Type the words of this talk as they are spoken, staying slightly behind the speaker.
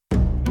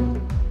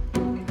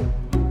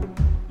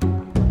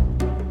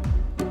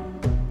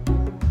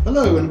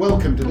Hello and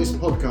welcome to this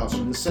podcast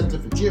from the Centre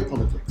for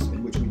Geopolitics,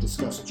 in which we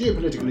discuss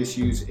geopolitical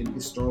issues in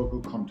historical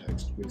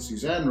context with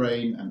Suzanne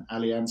Rain and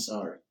Ali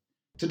Ansari.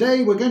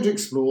 Today we're going to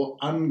explore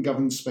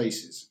ungoverned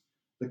spaces.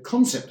 The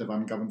concept of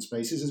ungoverned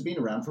spaces has been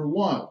around for a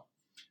while.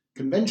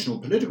 Conventional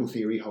political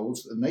theory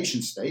holds that the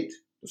nation-state,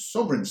 the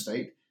sovereign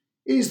state,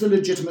 is the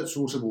legitimate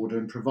source of order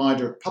and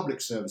provider of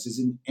public services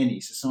in any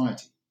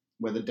society,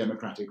 whether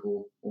democratic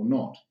or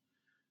not.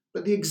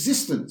 But the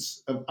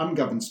existence of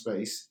ungoverned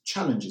space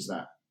challenges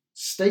that.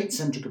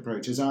 State-centric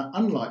approaches are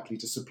unlikely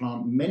to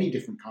supplant many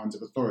different kinds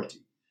of authority,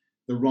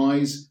 the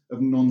rise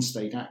of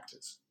non-state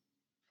actors.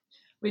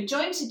 We're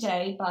joined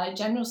today by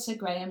General Sir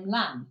Graham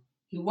Lamb,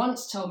 who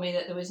once told me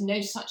that there was no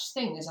such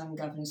thing as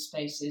ungoverned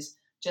spaces,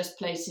 just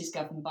places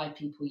governed by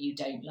people you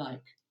don't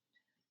like.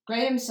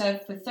 Graham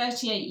served for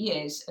 38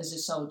 years as a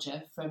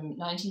soldier from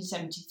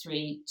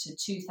 1973 to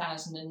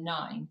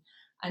 2009,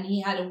 and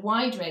he had a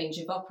wide range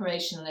of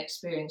operational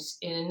experience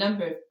in a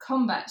number of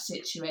combat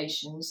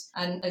situations,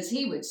 and as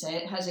he would say,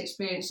 it has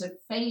experience of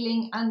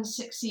failing and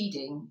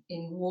succeeding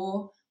in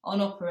war,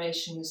 on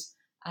operations,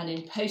 and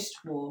in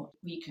post-war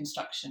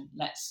reconstruction,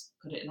 let's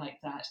put it like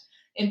that.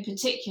 In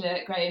particular,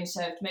 Graham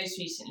served most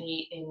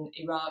recently in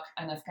Iraq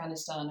and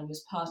Afghanistan and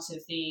was part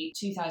of the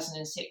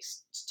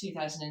 2006 to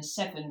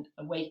 2007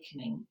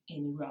 awakening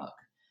in Iraq.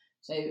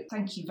 So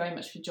thank you very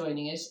much for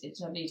joining us. It's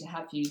lovely to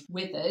have you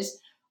with us.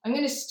 I'm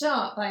going to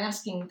start by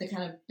asking the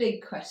kind of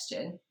big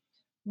question.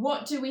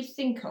 What do we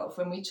think of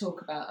when we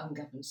talk about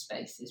ungoverned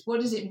spaces?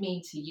 What does it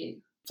mean to you?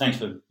 Thanks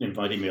for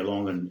inviting me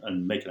along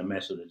and making a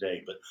mess of the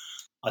day. But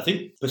I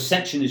think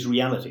perception is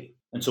reality.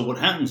 And so what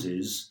happens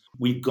is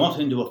we've got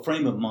into a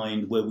frame of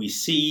mind where we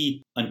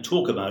see and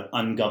talk about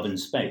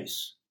ungoverned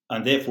space.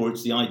 And therefore,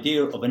 it's the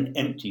idea of an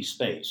empty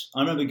space.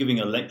 I remember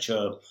giving a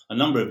lecture a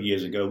number of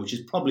years ago, which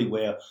is probably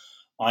where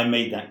I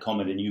made that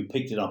comment and you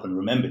picked it up and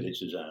remembered it,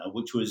 Susanna,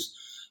 which was,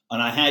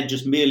 and I had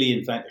just merely,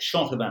 in fact, a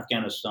shot of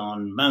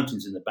Afghanistan,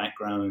 mountains in the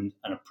background,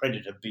 and a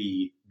Predator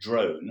B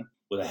drone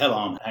with a hell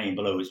arm hanging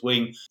below his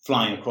wing,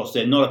 flying across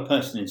there, not a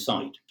person in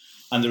sight.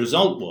 And the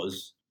result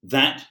was,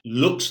 that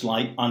looks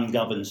like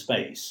ungoverned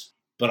space.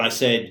 But I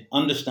said,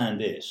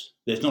 understand this,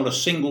 there's not a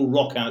single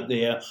rock out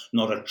there,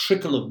 not a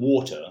trickle of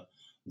water,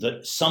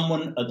 that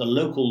someone at the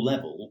local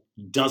level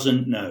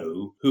doesn't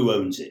know who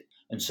owns it.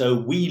 And so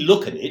we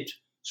look at it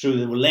through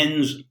the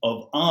lens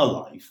of our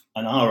life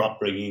and our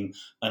upbringing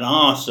and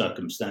our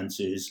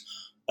circumstances,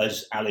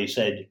 as Ali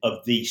said,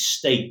 of the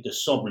state, the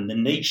sovereign, the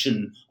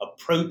nation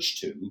approach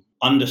to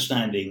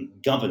understanding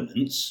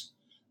governance.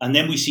 And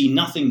then we see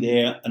nothing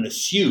there and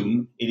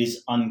assume it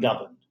is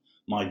ungoverned.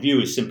 My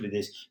view is simply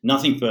this,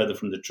 nothing further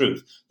from the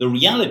truth. The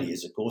reality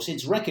is, of course,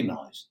 it's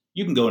recognized.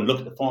 You can go and look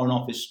at the Foreign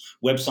Office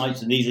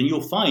websites and these, and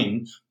you'll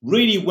find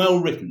really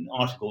well-written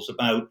articles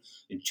about,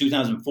 in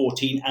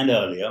 2014 and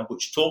earlier,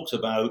 which talks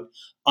about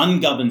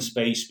ungoverned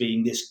space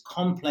being this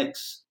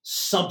complex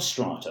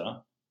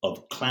substrata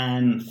of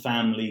clan,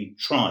 family,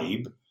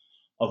 tribe,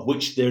 of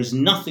which there's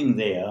nothing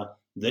there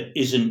that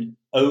isn't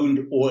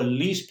owned, or at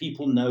least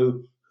people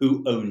know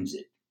who owns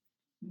it.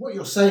 What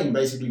you're saying,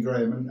 basically,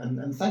 Graham,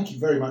 and thank you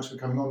very much for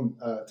coming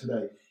on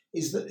today,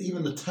 is that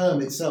even the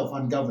term itself,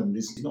 ungoverned,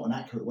 is not an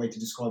accurate way to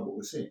describe what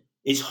we're seeing.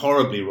 It's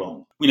horribly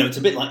wrong. You know, it's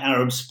a bit like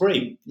Arab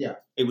Spring. Yeah.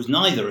 It was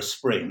neither a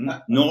spring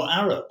nor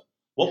Arab.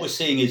 What we're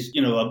seeing is,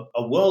 you know,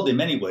 a world in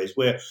many ways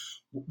where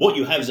what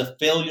you have is a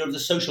failure of the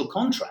social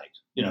contract,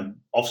 you know,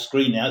 off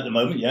screen now at the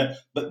moment, yeah.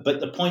 But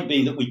the point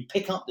being that we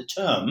pick up the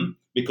term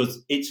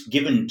because it's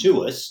given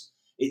to us,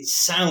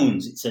 it's a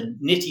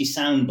nitty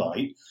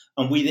soundbite,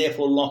 and we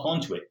therefore lock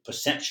onto it.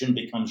 Perception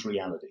becomes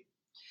reality.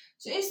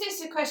 So is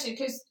this a question,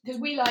 because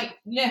we like,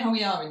 you know how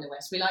we are in the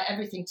West, we like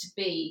everything to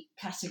be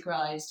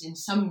categorised in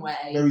some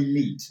way. Very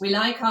neat. We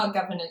like our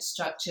governance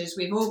structures,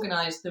 we've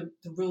organised the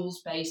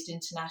rules-based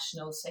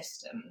international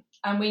system,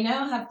 and we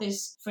now have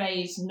this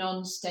phrase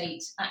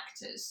non-state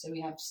actors, so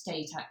we have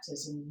state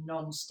actors and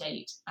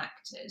non-state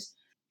actors.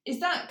 Is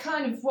that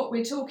kind of what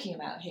we're talking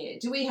about here?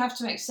 Do we have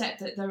to accept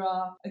that there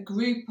are a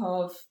group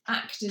of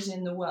actors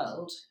in the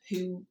world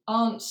who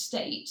aren't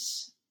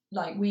states,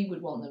 like we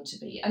would want them to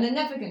be, and they're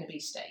never going to be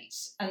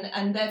states,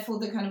 and therefore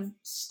the kind of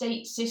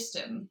state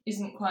system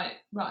isn't quite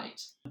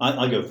right?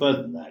 I go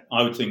further than that.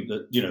 I would think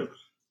that, you know,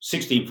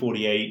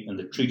 1648 and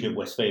the Treaty of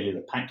Westphalia,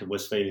 the Pact of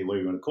Westphalia,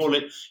 whatever you want to call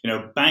it, you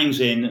know,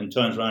 bangs in and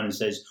turns around and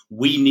says,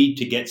 we need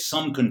to get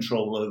some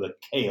control over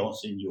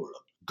chaos in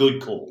Europe.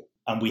 Good call.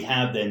 And we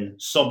have then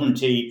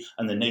sovereignty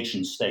and the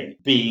nation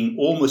state being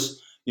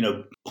almost, you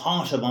know,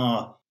 part of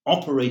our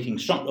operating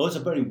structure. Oh, it's a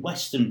very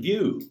Western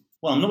view.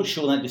 Well, I'm not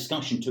sure that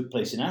discussion took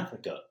place in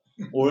Africa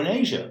or in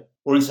Asia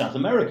or in South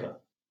America,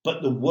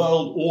 but the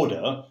world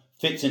order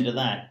fits into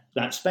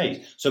that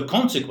space. So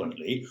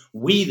consequently,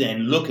 we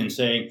then look and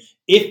saying,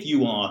 if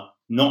you are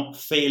not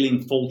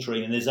failing,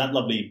 faltering, and there's that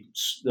lovely,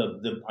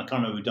 I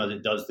can't remember who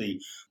does the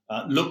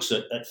looks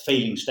at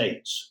failing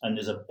states, and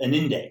there's an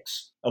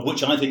index of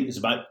which I think is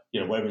about, you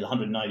know, wherever it's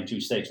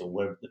 192 states or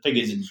wherever the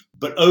figure is,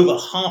 but over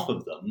half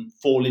of them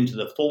fall into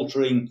the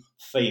faltering,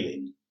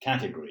 failing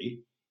category.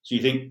 So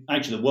you think,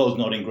 actually, the world's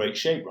not in great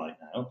shape right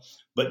now.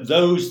 But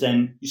those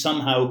then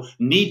somehow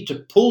need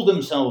to pull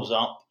themselves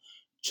up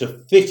to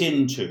fit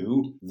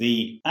into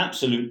the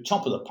absolute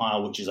top of the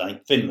pile, which is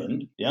like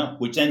Finland,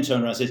 which then turns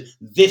around and says,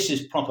 this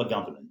is proper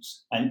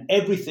governance, and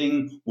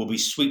everything will be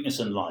sweetness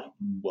and light.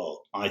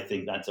 Well, I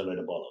think that's a load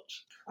of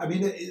bollocks. I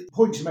mean,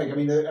 point to make. I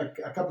mean,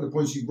 a couple of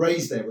points you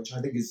raised there, which I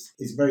think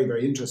is very,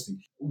 very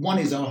interesting. One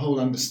is our whole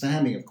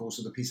understanding, of course,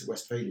 of the Peace of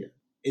Westphalia.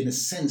 In a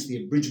sense,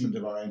 the abridgment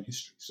of our own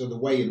history. So the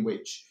way in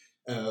which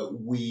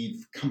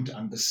we've come to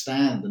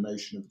understand the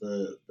notion of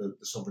the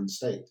sovereign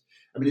state.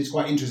 I mean, it's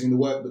quite interesting, the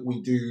work that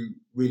we do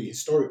really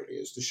historically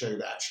is to show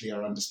that actually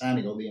our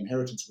understanding or the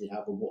inheritance we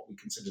have of what we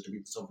consider to be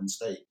the sovereign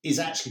state is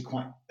actually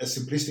quite a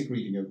simplistic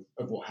reading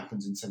of what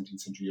happens in 17th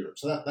century Europe.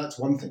 So that's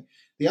one thing.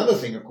 The other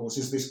thing, of course,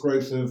 is this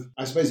growth of,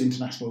 I suppose,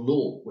 international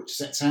law, which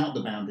sets out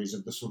the boundaries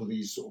of the sort of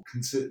these sort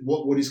of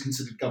what is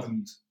considered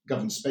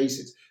governed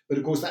spaces. But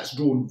of course, that's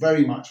drawn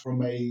very much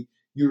from a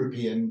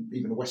European,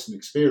 even a Western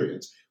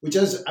experience, which,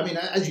 as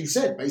you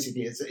said,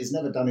 basically it's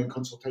never done in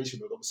consultation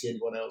with obviously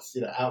anyone else,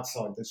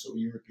 outside the sort of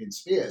European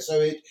sphere.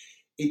 So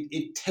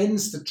it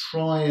tends to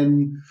try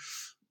and,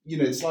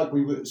 it's like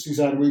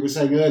Suzanne, we were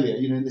saying earlier,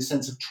 in the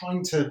sense of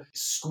trying to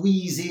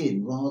squeeze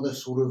in rather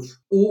sort of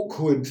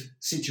awkward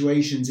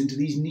situations into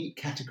these neat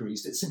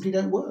categories that simply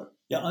don't work.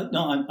 Yeah, and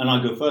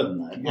I go further than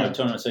that. Yeah. I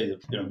turn and say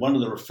that one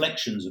of the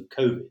reflections of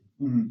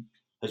COVID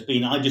has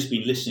been, I've just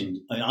been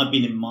listening. I've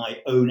been in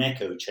my own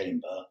echo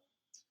chamber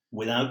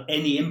without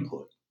any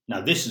input.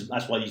 Now,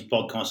 that's why these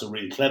podcasts are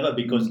really clever,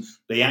 because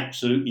they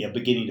absolutely are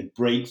beginning to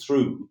break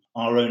through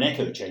our own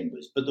echo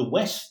chambers. But the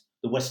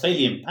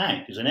Westphalian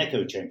Pact is an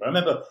echo chamber. I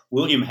remember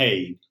William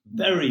Hague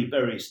very,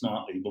 very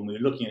smartly, when we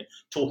were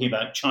talking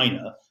about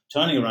China,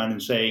 turning around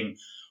and saying,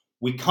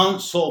 we can't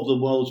solve the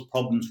world's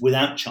problems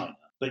without China,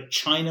 but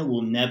China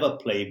will never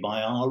play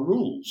by our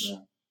rules. Yeah.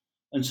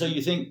 And so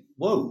you think,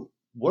 whoa,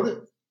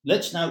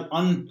 let's now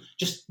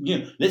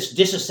let's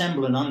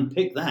disassemble and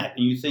unpick that.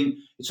 And you think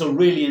it's a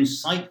really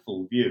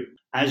insightful view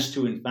as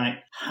to, in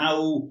fact,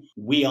 how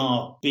we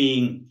are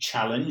being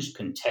challenged,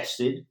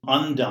 contested,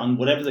 undone,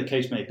 whatever the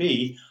case may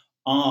be.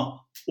 Our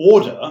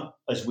order,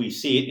 as we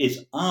see it,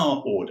 is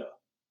our order.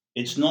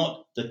 It's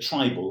not the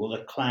tribal or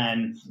the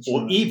clan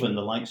or even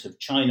the likes of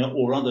China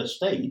or other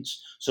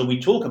states. So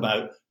we talk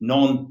about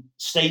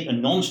non-state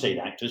and non-state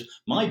actors.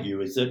 My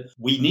view is that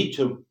we need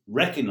to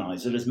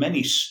recognize that as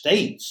many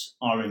states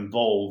are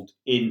involved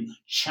in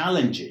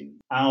challenging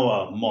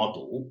our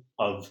model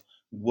of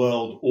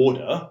world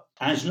order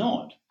as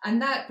not.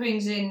 And that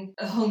brings in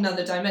a whole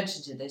nother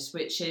dimension to this,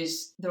 which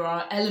is there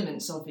are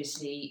elements,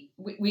 obviously.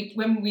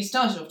 When we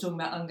started off talking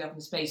about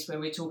ungoverned space, where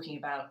we're talking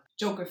about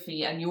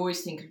geography, and you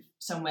always think of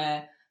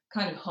somewhere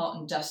kind of hot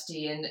and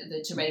dusty and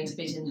the terrain's a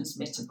bit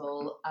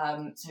inhospitable.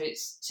 So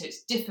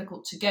it's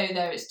difficult to go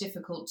there. It's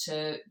difficult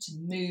to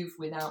move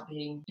without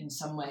being in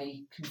some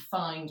way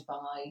confined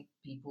by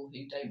people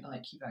who don't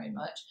like you very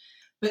much.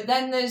 But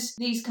then there's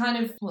these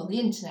kind of, the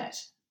internet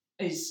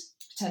is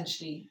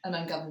potentially an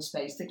ungoverned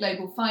space. The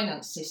global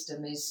finance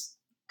system is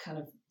kind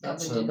of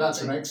governed.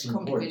 That's an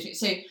excellent point.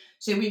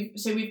 So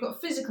we've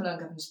got physical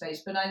ungoverned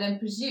space, but I then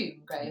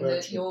presume, Graham,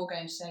 that you're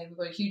going to say we've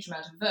got a huge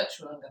amount of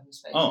virtual ungoverned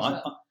space.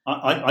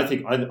 I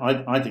think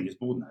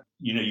it's more than that.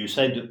 You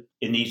said that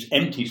in these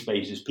empty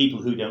spaces,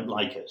 people who don't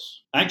like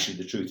us. Actually,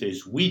 the truth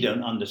is we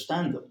don't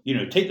understand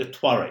them. Take the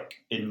Tuareg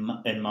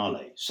in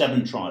Mali,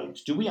 7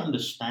 tribes. Do we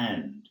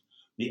understand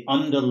the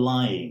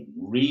underlying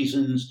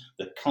reasons,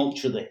 the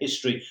culture, the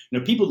history?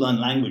 People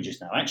learn languages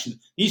now. Actually,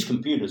 these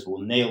computers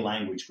will nail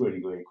language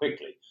really, really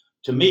quickly.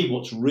 To me,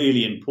 what's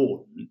really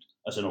important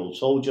as an old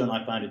soldier, and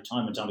I found it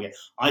time and time again,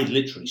 I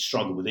literally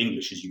struggle with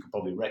English, as you can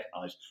probably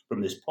recognize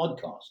from this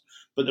podcast.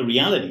 But the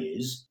reality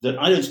is that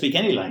I don't speak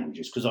any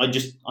languages because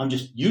I'm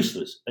just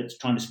useless at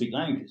trying to speak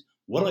languages.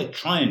 What I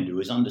try and do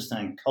is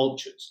understand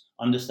cultures,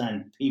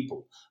 understand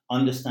people,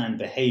 understand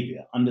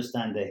behavior,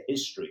 understand their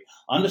history,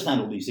 understand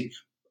all these things.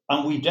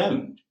 And we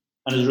don't.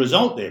 And as a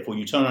result, therefore,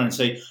 you turn around and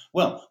say,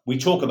 well, we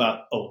talk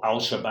about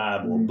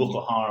Al-Shabaab or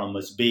Boko Haram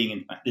as being,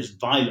 in fact, this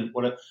violent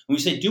whatever. And we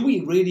say, do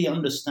we really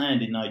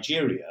understand in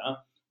Nigeria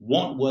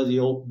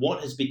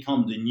what has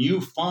become the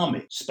new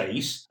farming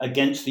space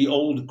against the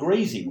old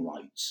grazing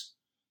rights?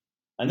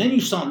 And then you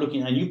start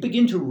looking and you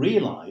begin to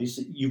realize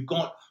that you've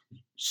got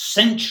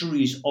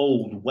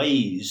centuries-old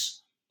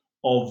ways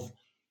of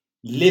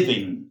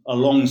living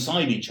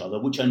alongside each other,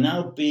 which are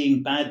now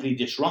being badly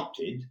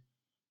disrupted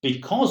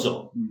because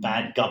of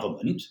bad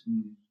government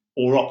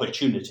or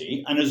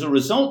opportunity, and as a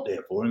result,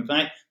 therefore, in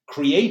fact,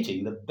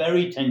 creating the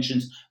very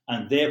tensions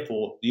and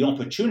therefore the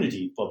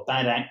opportunity for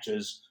bad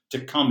actors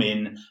to come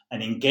in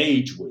and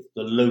engage with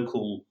the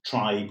local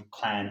tribe,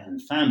 clan,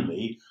 and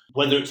family,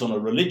 whether it's on a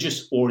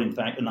religious or, in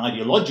fact, an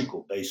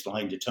ideological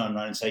baseline, to turn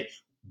around and say,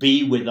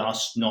 be with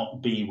us,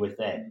 not be with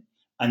them.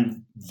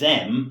 And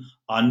them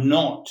are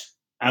not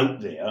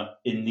out there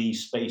in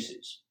these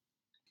spaces.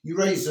 You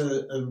raise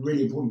a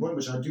really important point,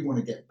 which I do want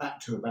to get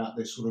back to, about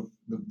this sort of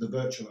the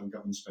virtual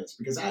ungoverned space,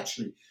 because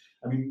actually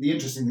I mean, the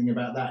interesting thing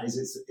about that is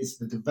it's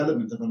the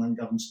development of an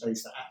ungoverned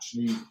space that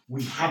actually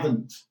we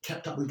haven't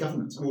kept up with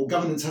governance, or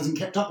governance hasn't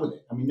kept up with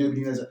it. I mean,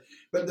 nobody knows it.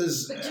 But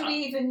do we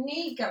even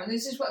need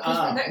governance? This is what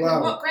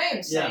well,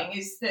 Graham's saying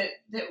is that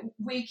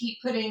we keep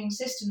putting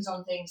systems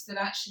on things that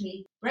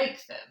actually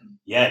break them.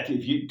 Yeah,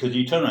 because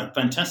you turn around,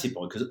 fantastic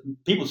point. Because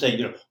people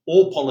say,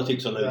 all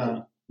politics are local.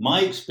 Yeah.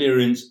 My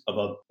experience of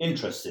an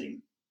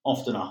interesting,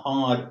 often a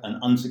hard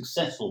and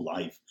unsuccessful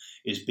life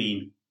is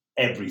being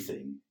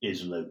everything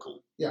is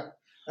local. Yeah,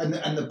 and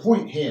the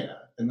point here,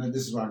 and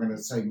this is where I'm going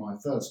to say my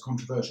first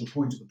controversial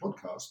point of the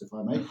podcast, if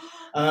I may,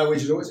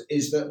 which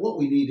is that what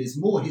we need is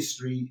more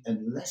history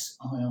and less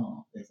IR,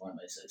 if I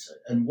may say so.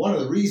 And one of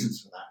the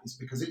reasons for that is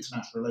because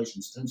international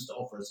relations tends to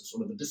offer us a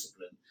sort of a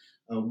discipline,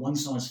 one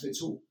size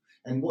fits all.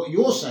 And what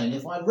you're saying,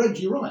 if I've read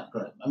you right,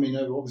 Graham, I mean,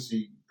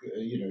 obviously,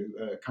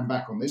 come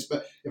back on this,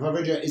 but if I've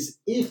read you right, is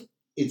if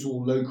it's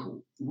all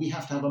local, we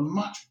have to have a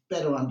much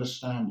better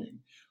understanding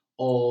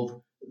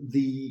of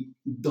the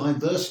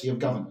diversity of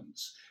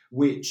governance,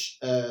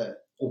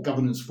 or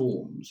governance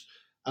forms,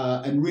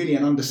 and really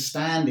an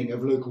understanding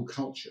of local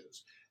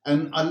cultures.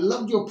 And I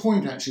loved your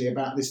point actually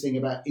about this thing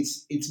about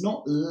it's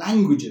not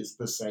languages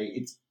per se,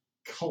 it's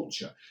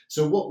culture.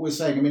 So what we're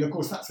saying, I mean, of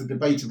course, that's a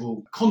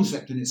debatable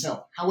concept in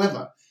itself.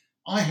 However,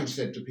 I have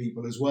said to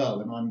people as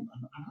well, and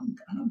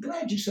I'm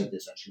glad you said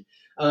this actually.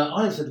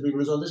 I have said to people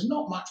as well, there's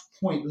not much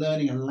point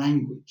learning a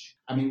language.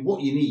 I mean,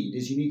 what you need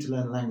is to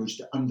learn a language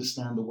to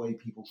understand the way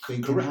people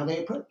think and how they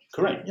approach.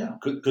 Correct. Yeah.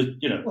 Because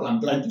well,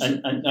 I'm glad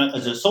and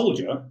as a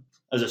soldier,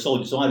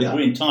 so I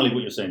agree entirely with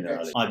what you're saying there,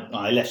 Ali.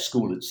 I left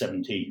school at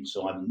 17,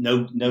 so I've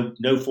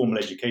no formal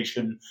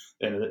education,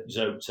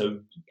 so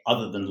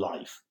other than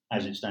life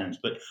as it stands.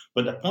 But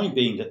the point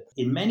being that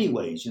in many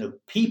ways,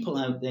 people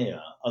out there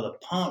are the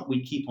part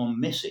we keep on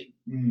missing.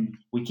 Mm.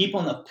 We keep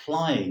on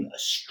applying a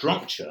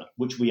structure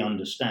which we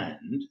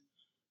understand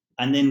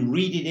and then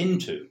read it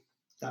into.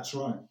 That's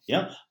right.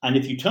 Yeah. And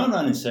if you turn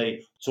around and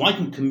say, so I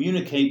can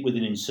communicate with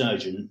an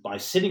insurgent by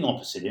sitting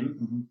opposite him,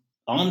 mm-hmm.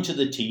 armed to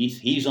the teeth,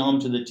 he's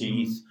armed to the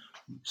teeth,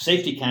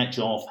 safety catch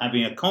off,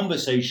 having a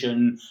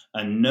conversation,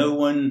 and no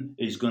one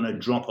is going to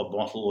drop a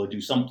bottle or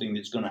do something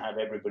that's going to have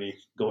everybody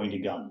going to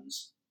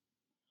guns.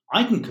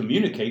 I can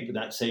communicate with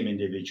that same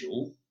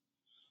individual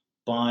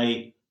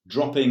by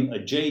dropping a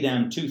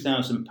JDAM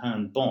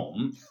 2,000-pound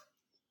bomb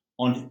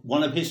on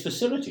one of his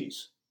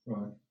facilities.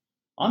 Right.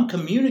 I'm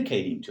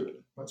communicating to him.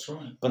 That's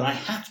right. But I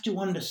have to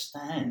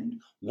understand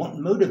what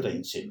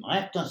motivates him. I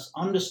have to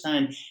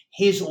understand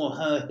his or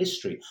her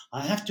history.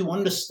 I have to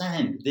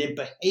understand their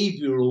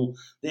behavioral,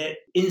 their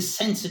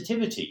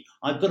insensitivity.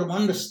 I've got to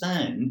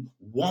understand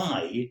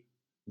why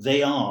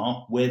they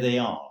are where they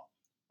are.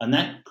 And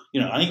that,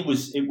 I think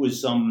it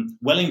was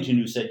Wellington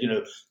who said,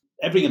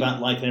 everything about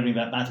life and everything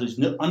about battle is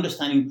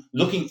understanding,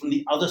 looking from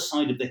the other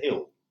side of the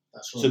hill.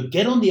 That's right. So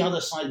get on the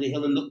other side of the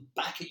hill and look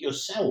back at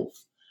yourself.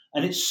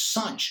 And it's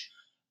such,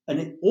 and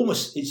it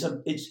almost,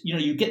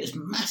 you get this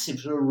massive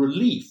sort of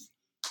relief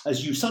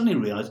as you suddenly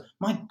realize,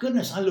 my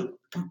goodness, I look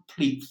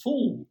complete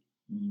fool.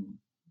 Mm.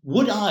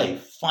 Would I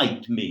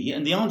fight me?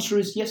 And the answer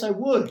is yes, I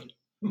would.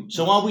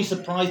 So are we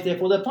surprised,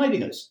 therefore they're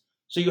fighting us?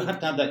 So you have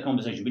to have that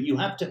conversation, but you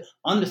have to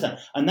understand.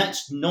 And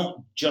that's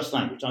not just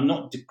language. I'm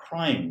not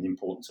decrying the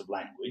importance of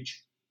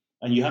language.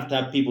 And you have to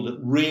have people that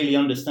really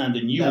understand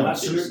the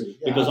nuances. Absolutely.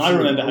 Yeah, because absolutely. I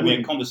remember having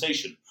a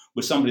conversation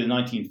with somebody in the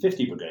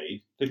 1950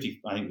 Brigade,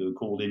 50, I think they were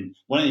called, in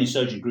one of the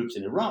insurgent groups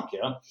in Iraq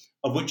here,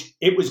 of which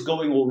it was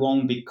going all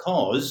wrong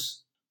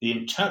because the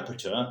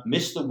interpreter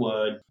missed the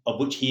word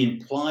of which he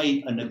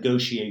implied a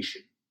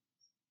negotiation.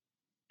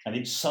 And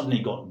it suddenly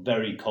got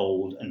very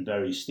cold and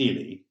very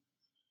steely.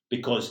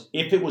 Because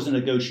if it was a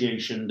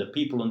negotiation, the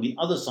people on the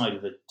other side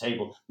of the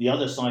table, the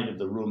other side of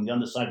the room, the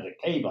other side of the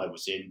cave I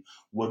was in,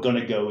 were going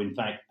to go, in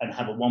fact, and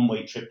have a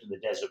one-way trip to the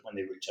desert when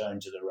they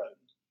returned to their own.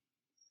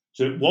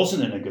 So it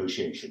wasn't a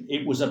negotiation.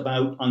 It was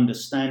about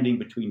understanding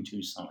between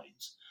two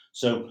sides.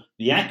 So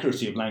the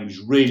accuracy of language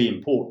is really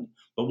important.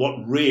 But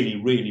what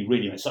really, really,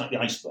 really, it's like the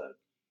iceberg.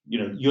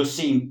 You're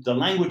seeing the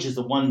language is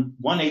the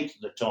 1/8 at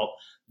the top.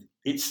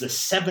 It's the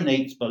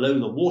 7/8 below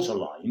the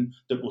waterline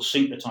that will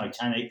sink the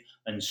Titanic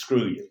and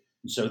screw you.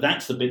 And so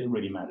that's the bit that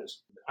really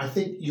matters. I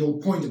think your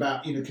point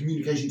about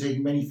communication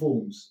taking many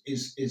forms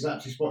is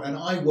absolutely spot on. And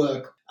I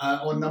work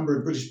on a number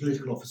of British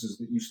political officers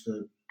that used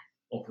to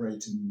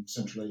operate in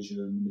Central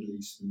Asia and the Middle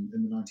East in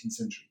the 19th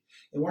century.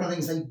 And one of the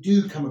things they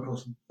do come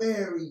across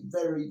very,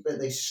 very,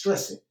 they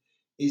stress it,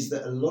 is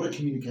that a lot of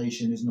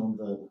communication is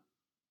non-verbal.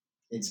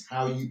 It's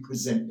how you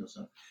present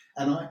yourself.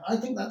 And I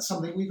think that's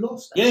something we've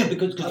lost. Actually. Yeah,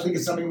 because I think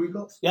it's something we've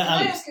lost. Yeah,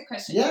 Can I ask a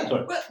question? Yeah.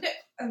 Sorry. Well,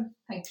 no,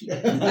 thank you.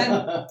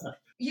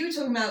 You were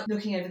talking about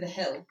looking over the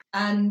hill,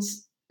 and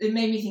it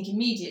made me think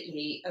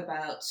immediately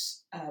about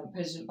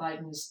President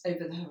Biden's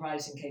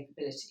over-the-horizon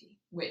capability,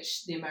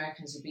 which the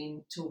Americans have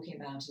been talking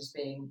about as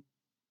being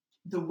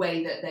the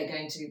way that they're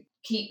going to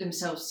keep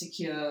themselves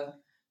secure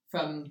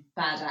from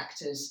bad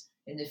actors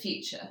in the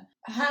future.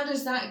 How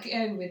does that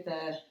go with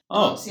the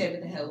policy over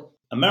the hill?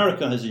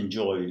 America has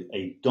enjoyed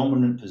a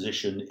dominant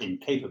position in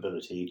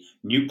capability,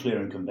 nuclear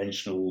and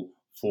conventional,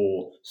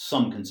 for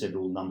some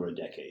considerable number of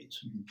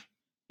decades. Mm-hmm.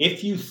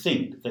 If you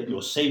think that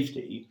your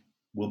safety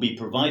will be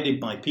provided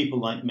by people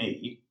like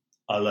me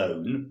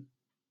alone,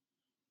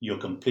 you're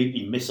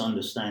completely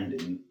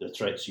misunderstanding the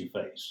threats you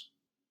face.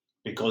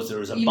 Because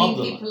there is a bubble.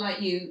 You mean people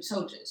like you,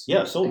 soldiers?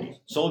 Yeah, soldiers.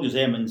 Okay. Soldiers,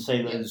 airmen,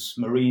 sailors,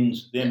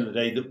 Marines, at the end of the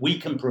day, that we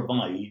can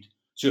provide.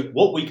 So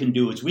what we can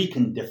do is we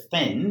can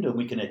defend and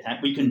we can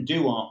attack. We can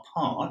do our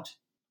part.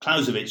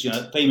 Clausewitz,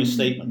 famous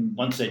statement,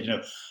 once said,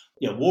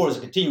 war is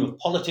a continuum of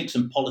politics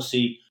and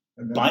policy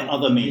by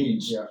other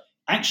means. Yeah.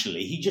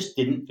 Actually, he just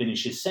didn't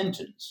finish his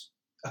sentence.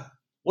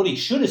 What he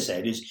should have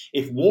said is,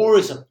 if war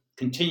is a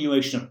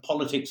continuation of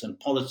politics and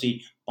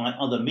policy by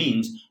other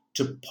means,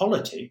 to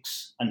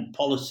politics and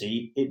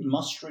policy, it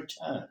must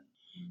return.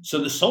 So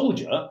the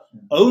soldier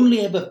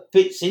only ever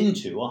fits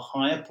into a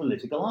higher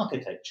political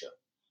architecture,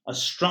 a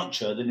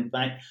structure that in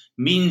fact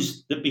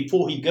means that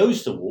before he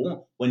goes to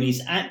war, when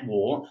he's at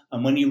war,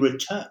 and when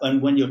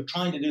when you're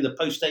trying to do the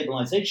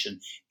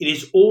post-stabilization, it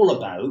is all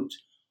about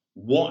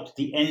what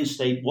the end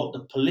state, what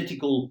the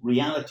political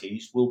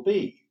realities will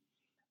be.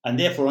 And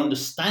therefore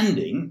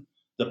understanding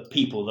the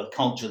people, the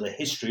culture, the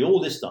history,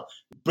 all this stuff.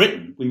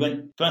 Britain, we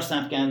went first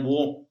Afghan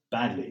war,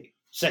 badly.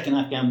 Second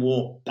Afghan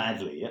war,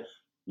 badly. Yeah?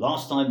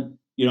 Last time,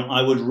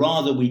 I would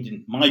rather we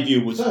didn't. My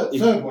view was...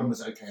 Third one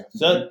was okay.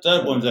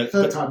 Third one was okay.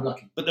 Third time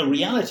lucky. But the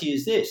reality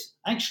is this.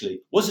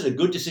 Actually, was it a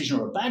good decision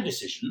or a bad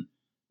decision?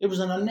 It was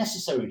an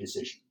unnecessary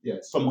decision,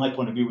 yes, from my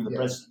point of view with the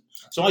president.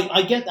 So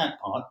I get that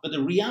part, but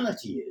the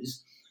reality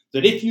is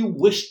that if you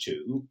wish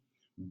to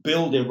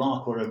build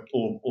Iraq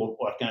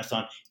or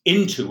Afghanistan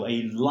into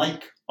a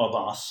like of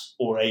us,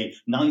 or a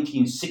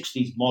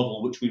 1960s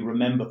model, which we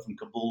remember from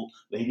Kabul,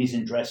 ladies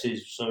in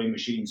dresses, sewing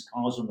machines,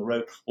 cars on the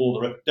road, all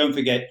the rest. Don't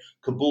forget,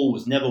 Kabul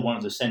was never one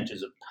of the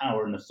centers of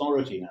power and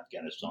authority in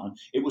Afghanistan.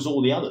 It was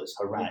all the others,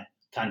 Herat,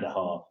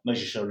 Kandahar,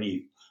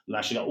 Mazar-i-Sharif,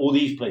 Lashkar, all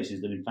these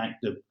places that in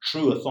fact the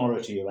true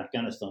authority of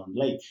Afghanistan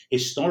lay.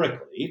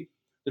 Historically,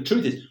 the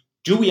truth is,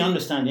 do we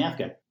understand the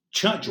Afghan?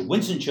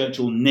 Winston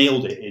Churchill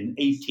nailed it in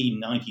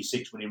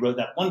 1896 when he wrote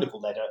that wonderful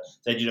letter,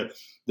 said,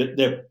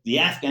 that the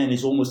Afghan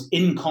is almost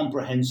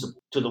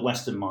incomprehensible to the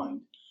Western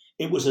mind.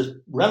 It was as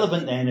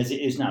relevant then as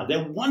it is now.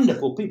 They're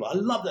wonderful people. I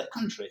love their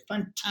country.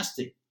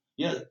 Fantastic.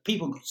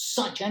 People got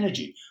such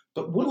energy.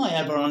 But will I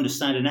ever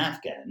understand an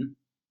Afghan?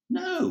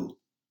 No.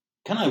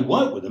 Can I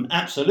work with them?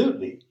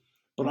 Absolutely.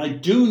 But I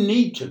do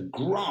need to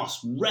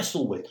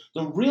wrestle with.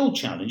 The real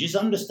challenge is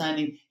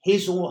understanding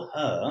his or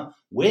her,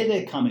 where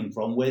they're coming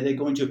from, where they're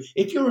going to.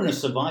 If you're in a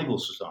survival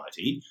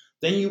society,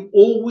 then you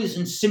always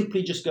and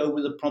simply just go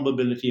with the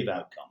probability of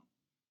outcome.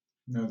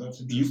 No,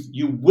 that's interesting.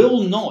 You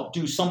will not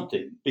do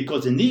something,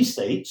 because in these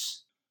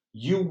states,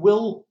 you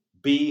will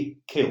be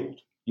killed.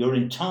 Your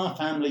entire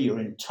family, your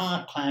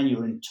entire clan,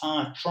 your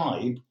entire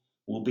tribe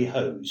will be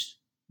hosed.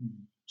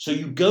 Mm-hmm. So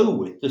you go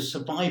with the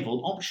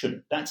survival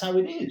option. That's how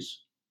it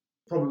is.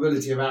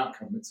 Probability of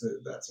outcome.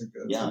 That's a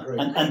great.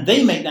 And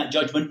they make that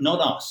judgment,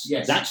 not us.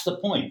 Yes. That's the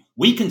point.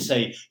 We can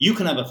say you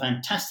can have a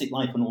fantastic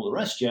life and all the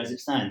rest, as it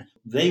stands.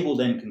 They will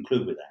then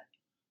conclude with that.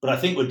 But I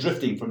think we're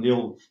drifting from the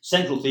old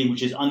central theme,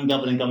 which is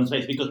ungoverned and governed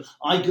space. Because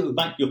I go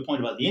back to your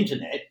point about the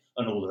internet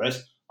and all the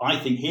rest. I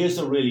think here's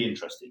the really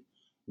interesting.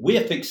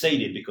 We're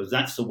fixated because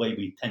that's the way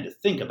we tend to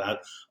think about,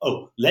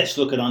 let's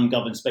look at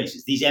ungoverned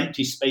spaces, these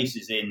empty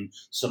spaces in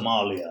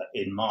Somalia,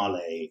 in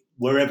Mali,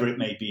 wherever it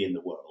may be in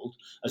the world,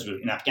 as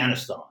in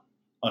Afghanistan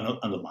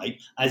and the like,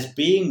 as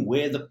being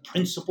where the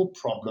principal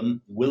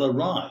problem will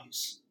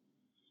arise.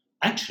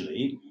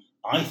 Actually,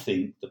 I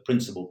think the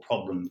principal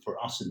problem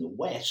for us in the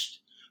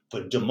West,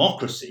 for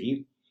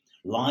democracy,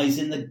 lies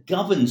in the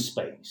governed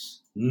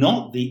space,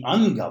 not the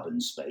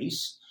ungoverned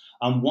space.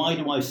 And why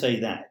do I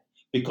say that?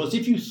 Because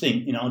if you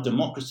think in our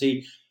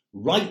democracy,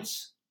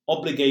 rights,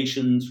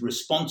 obligations,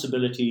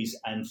 responsibilities,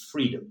 and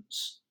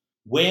freedoms,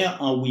 where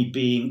are we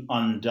being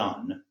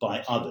undone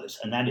by others?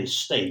 And that is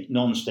state,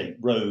 non-state,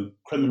 rogue,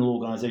 criminal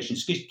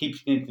organizations.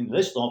 Keep the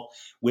list off.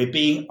 We're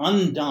being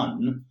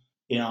undone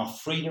in our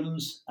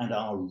freedoms and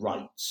our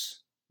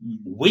rights.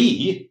 Mm-hmm.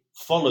 We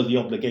follow the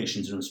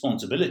obligations and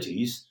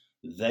responsibilities.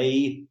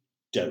 They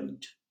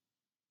don't.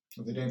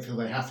 Well, they don't feel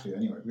they have to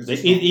anyway.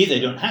 Either they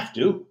don't have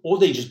to, or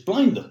they just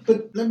blind them.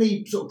 But let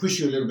me sort of push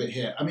you a little bit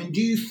here. I mean, do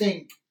you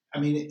think,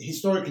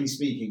 historically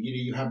speaking,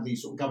 you have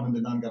these sort of governed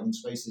and ungoverned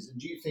spaces, and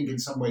do you think in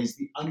some ways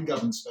the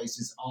ungoverned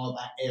spaces are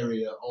that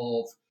area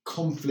of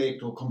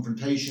conflict or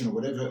confrontation or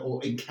whatever,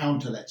 or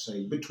encounter, let's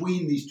say,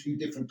 between these two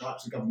different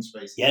types of governed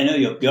spaces? Yeah, no,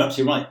 you're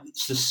absolutely right.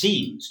 It's the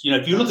seams.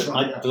 If you look at,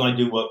 because I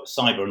do work with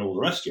cyber and all the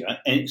rest of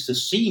and it's the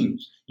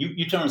seams.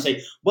 You turn and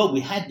say, well,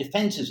 we had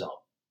defences up.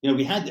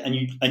 We had,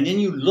 and then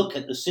you look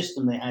at the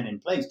system they had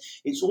in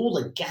place. It's all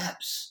the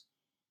gaps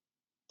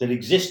that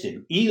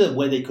existed, either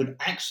where they could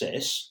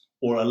access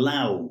or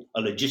allow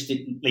a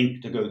logistic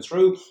link to go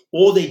through,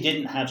 or they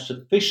didn't have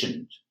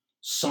sufficient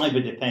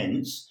cyber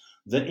defense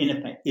that, in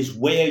effect, is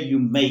where you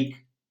make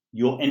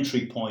your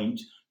entry point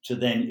to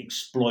then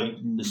exploit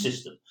the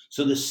system.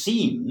 So the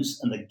seams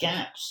and the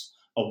gaps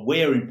are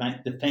where, in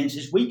fact, defense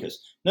is weakest.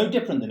 No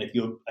different than if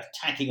you're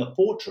attacking a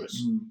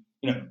fortress.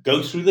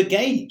 Go through the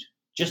gate.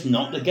 Just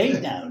knock the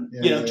gate down,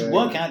 to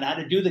work out how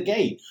to do the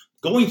gate.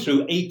 Going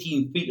through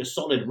 18 feet of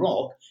solid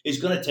rock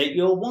is going to take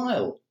you a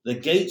while. The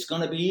gate's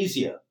going to be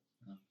easier.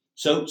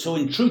 So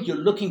in truth, you're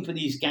looking for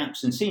these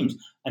gaps and seams.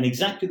 And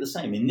exactly the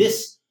same. In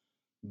this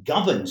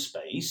governed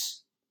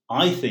space,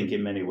 I think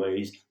in many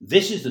ways,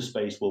 this is the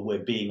space where we're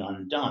being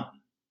undone.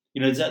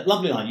 It's that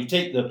lovely line. You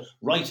take the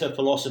writer,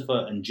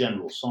 philosopher, and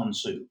general, Sun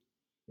Tzu.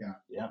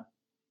 Yeah.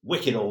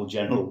 Wicked old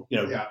general,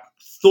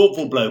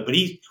 thoughtful bloke. But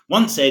he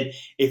once said,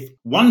 if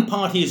one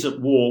party is at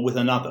war with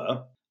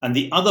another and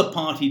the other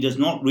party does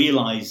not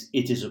realize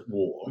it is at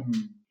war,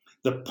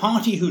 the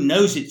party who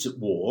knows it's at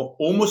war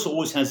almost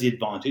always has the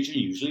advantage and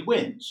usually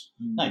wins.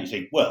 Now you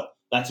think, well,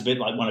 that's a bit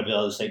like one of the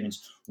other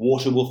statements,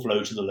 water will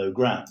flow to the low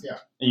ground. Yeah.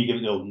 And you give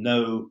it the old,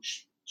 no,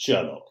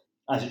 Sherlock,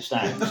 as it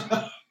stands.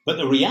 But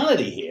the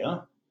reality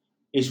here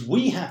is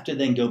we have to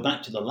then go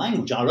back to the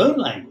language, our own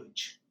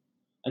language,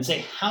 and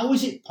say, how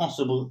is it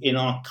possible in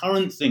our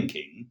current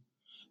thinking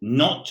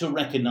not to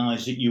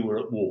recognize that you were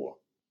at war?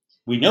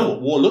 We know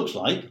what war looks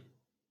like.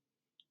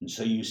 And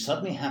so you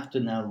suddenly have to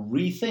now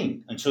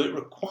rethink. And so it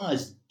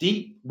requires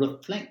deep,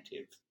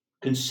 reflective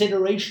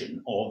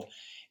consideration of,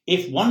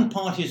 if one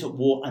party is at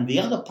war and the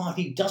other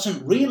party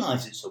doesn't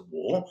realize it's at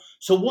war,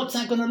 so what's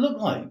that going to look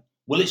like?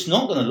 Well, it's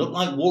not going to look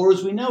like war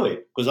as we know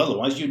it, because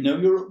otherwise you'd know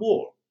you're at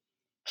war.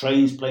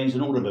 Trains, planes,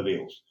 and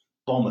automobiles,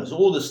 bombers,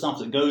 all the stuff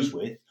that goes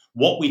with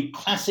what we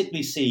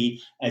classically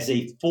see as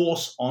a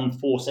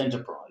force-on-force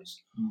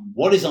enterprise.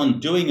 What is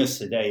undoing us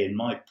today, in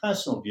my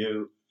personal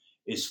view,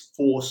 is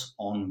force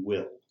on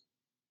will.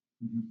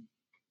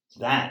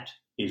 That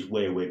is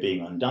where we're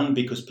being undone,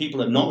 because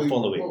people are not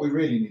following. What we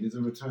really need is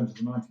a return to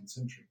the 19th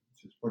century,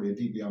 which is probably a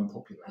deeply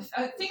unpopular.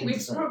 I think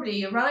we've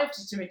probably arrived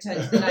at a return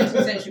to the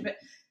 19th century. But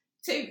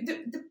so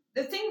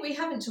the thing we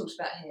haven't talked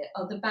about here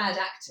are the bad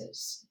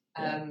actors,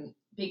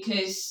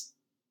 because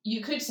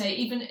you could say,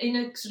 even in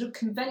a sort of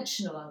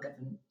conventional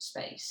ungoverned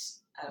space,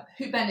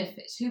 who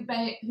benefits? Who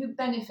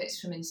benefits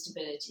from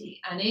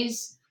instability? And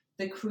is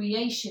the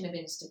creation of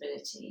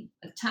instability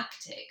a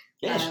tactic?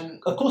 Yes,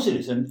 of course it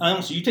is. And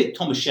also, you take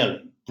Thomas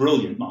Schelling,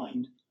 brilliant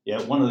mind.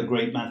 Yeah, one of the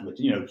great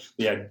mathematicians.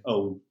 We had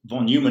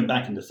von Neumann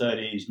back in the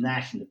 30s,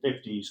 Nash in the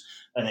 50s,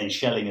 and then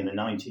Schelling in the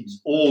 90s.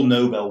 All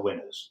Nobel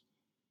winners.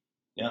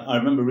 Yeah, I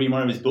remember reading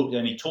one of his books,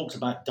 and he talks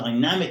about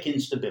dynamic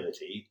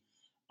instability,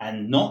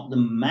 and not the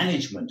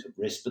management of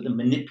risk, but the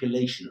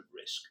manipulation of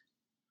risk.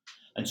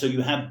 And so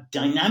you have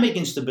dynamic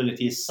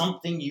instability as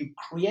something you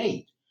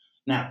create.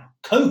 Now,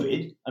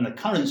 COVID and the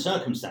current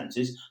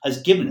circumstances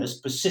has given us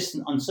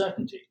persistent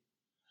uncertainty.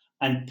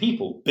 And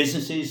people,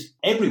 businesses,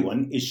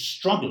 everyone is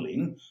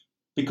struggling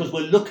because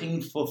we're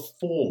looking for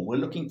form, we're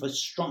looking for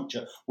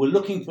structure, we're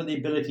looking for the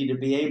ability to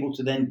be able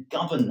to then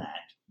govern that.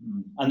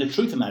 And the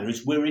truth of the matter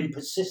is we're in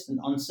persistent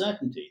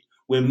uncertainty.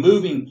 We're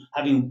moving,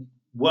 having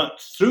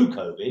worked through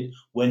COVID,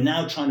 we're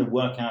now trying to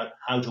work out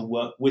how to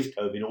work with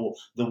COVID or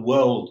the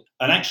world.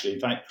 And actually, in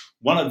fact,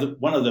 one of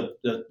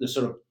the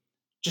sort of,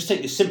 just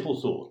take a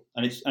simple thought,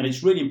 and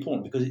it's really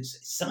important, because it's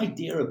this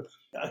idea of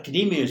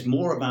academia is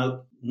more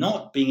about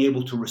not being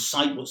able to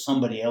recite what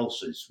somebody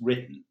else has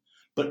written,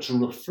 but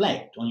to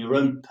reflect on your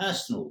own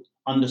personal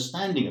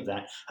understanding of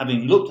that,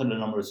 having looked at a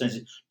number of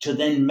senses, to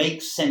then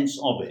make sense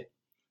of it.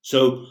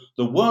 So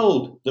the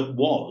world that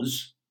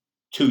was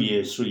 2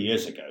 years, 3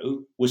 years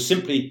ago was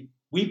simply,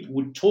 we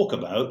would talk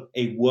about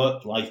a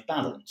work-life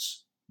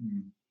balance.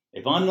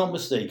 If I'm not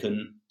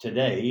mistaken,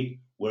 today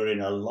we're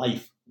in a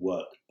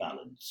life-work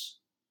balance.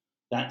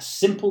 That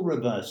simple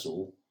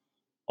reversal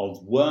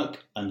of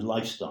work and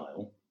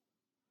lifestyle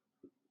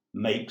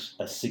makes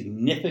a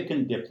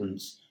significant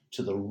difference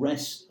to the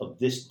rest of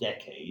this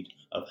decade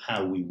of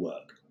how we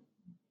work.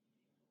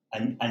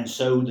 And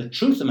so the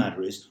truth of the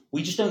matter is,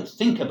 we just don't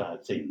think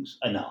about things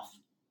enough.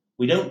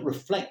 We don't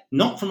reflect,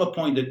 not from a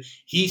point that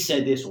he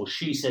said this or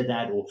she said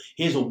that, or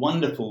here's a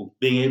wonderful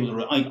being able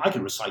to, I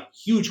could recite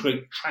huge,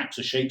 great tracts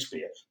of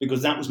Shakespeare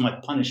because that was my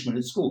punishment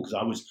at school, because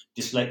I was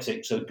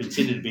dyslexic, so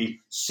considered to be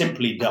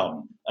simply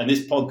dumb. And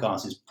this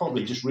podcast is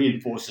probably just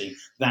reinforcing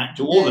that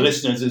to all the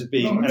listeners as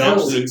being an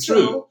absolute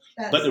truth.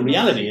 But the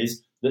reality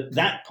is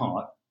that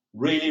part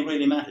really,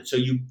 really mattered. So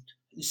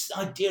this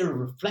idea of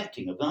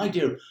reflecting, of the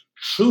idea of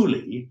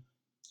truly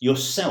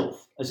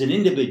yourself as an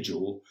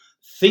individual,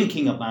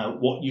 thinking about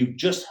what you've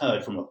just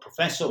heard from a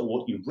professor or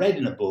what you've read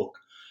in a book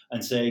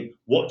and saying,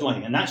 what do I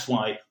think? And that's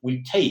why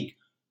we take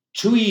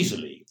too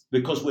easily,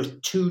 because we're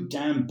too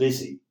damn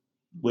busy.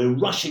 We're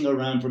rushing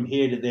around from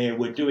here to there.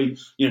 We're doing,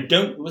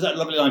 was that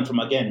lovely line from,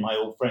 again, my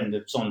old friend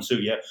Sun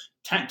Tzu,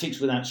 tactics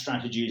without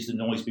strategy is the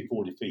noise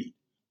before defeat.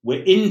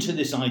 We're into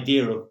this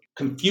idea of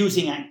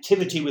confusing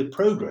activity with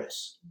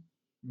progress.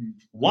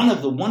 One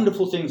of the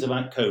wonderful things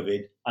about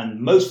COVID, and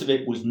most of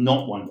it was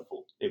not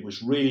wonderful, it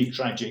was really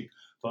tragic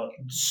for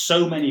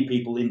so many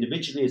people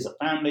individually as a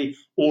family,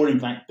 or in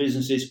fact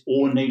businesses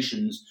or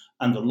nations,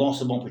 and the loss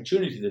of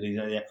opportunity that is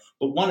there.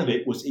 But one of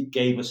it was it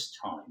gave us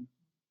time.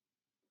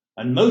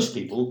 And most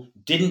people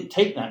didn't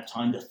take that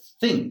time to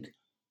think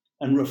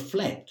and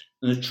reflect.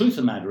 And the truth of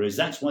the matter is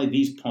that's why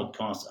these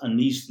podcasts and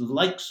these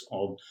likes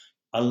of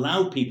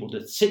allow people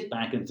to sit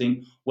back and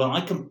think, well,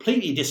 I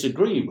completely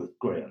disagree with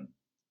Graham.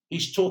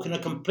 He's talking a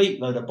complete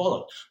load of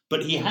bollocks.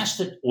 But he has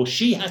to, or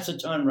she has to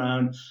turn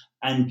around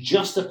and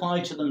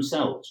justify to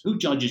themselves, who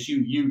judges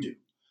you? You do,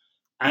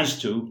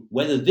 as to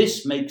whether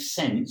this makes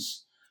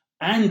sense,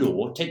 and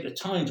or take the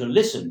time to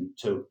listen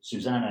to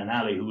Susanna and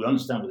Ali, who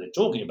understand what they're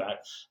talking about,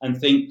 and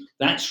think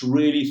that's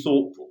really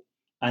thoughtful,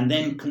 and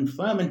then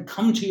confirm and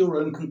come to your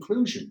own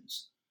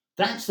conclusions.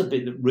 That's the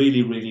bit that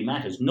really, really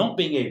matters, not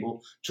being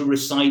able to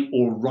recite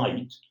or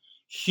write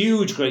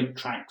huge, great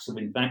tracts of,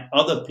 in fact,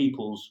 other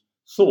people's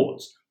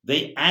thoughts.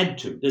 They add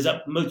to. There's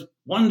a most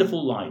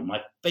wonderful line,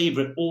 my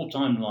favourite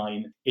all-time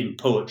line in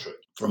poetry,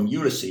 from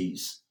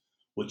Ulysses,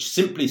 which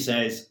simply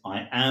says,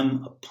 I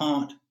am a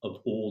part of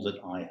all that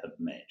I have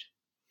met.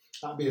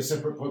 That'd be a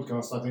separate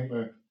podcast, I think,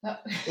 though.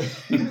 That-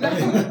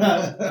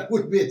 That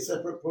would be a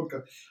separate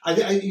podcast.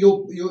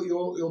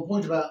 Your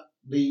point about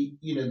the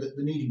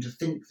needing to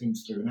think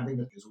things through and having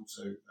that is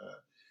also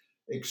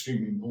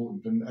extremely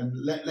important. And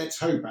let's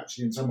hope,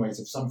 actually, in some ways,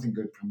 if something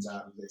good comes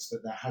out of this,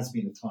 that there has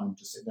been a time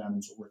to sit down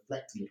and sort of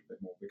reflect a little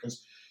bit more.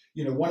 Because,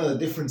 one of the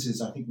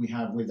differences I think we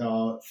have with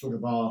our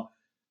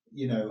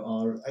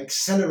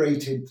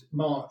accelerated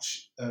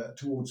march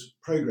towards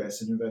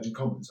progress, in inverted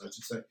commas, I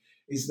should say,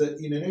 is that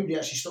nobody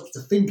actually stops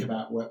to think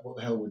about what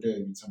the hell we're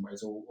doing in some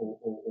ways, or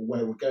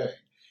where we're going.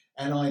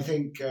 And I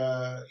think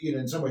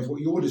in some ways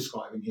what you're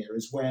describing here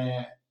is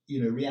where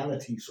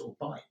reality sort of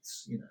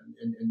bites,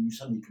 and you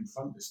suddenly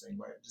confront this thing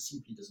where it just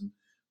simply doesn't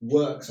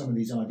work. Some of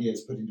these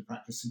ideas put into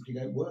practice simply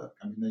don't work.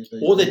 I mean,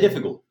 Or they're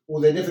difficult.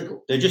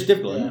 They're just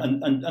difficult. Yeah.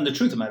 And the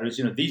truth of the matter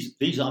is,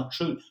 these are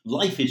true.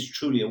 Life is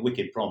truly a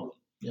wicked problem.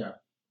 Yeah.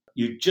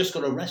 You just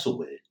got to wrestle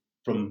with it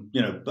from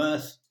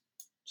birth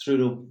through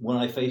to when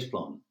I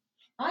faceplant.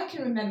 I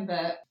can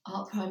remember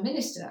our Prime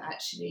Minister,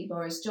 actually,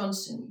 Boris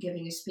Johnson,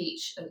 giving a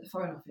speech at the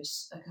Foreign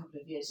Office a couple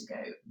of years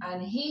ago.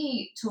 And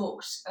he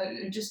talked,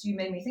 you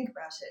made me think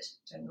about it,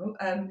 General.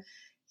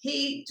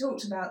 He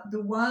talked about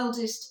the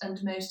wildest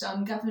and most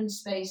ungoverned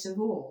space of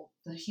all,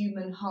 the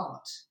human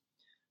heart,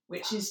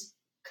 which is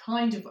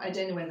kind of, I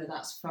don't know whether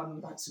that's a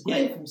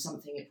quote from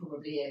something, it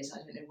probably is, I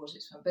don't know what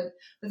it's from, but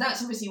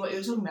that's obviously what you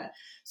were talking about.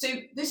 So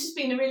this has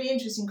been a really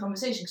interesting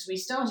conversation, because we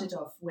started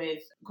off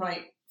with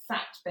quite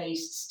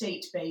fact-based,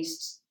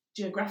 state-based,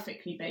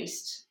 geographically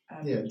based,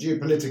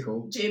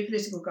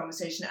 geopolitical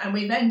conversation, and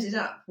we've ended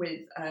up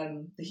with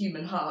the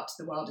human heart,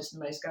 the wildest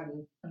and most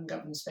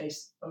ungoverned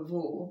space of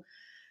all.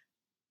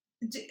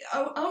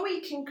 Are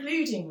we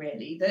concluding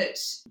really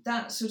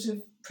that sort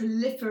of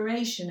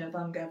proliferation of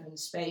ungoverned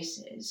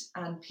spaces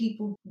and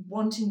people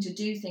wanting to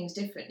do things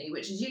differently,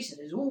 which, as you said,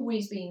 has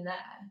always been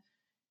there,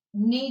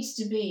 needs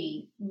to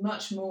be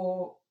much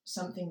more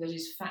something that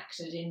is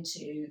factored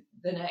into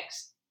the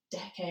next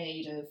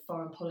decade of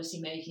foreign policy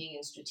making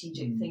and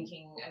strategic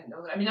thinking? And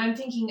I mean, I'm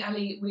thinking,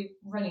 Ali, we're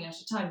running out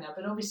of time now,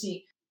 but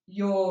obviously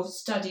your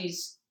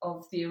studies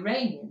of the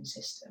Iranian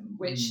system,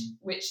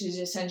 which is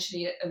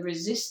essentially a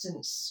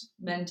resistance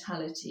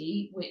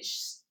mentality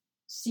which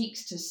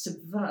seeks to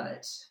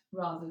subvert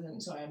rather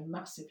than. Sorry, I'm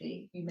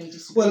massively. You may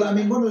disagree. Well, I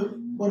mean, one of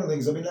the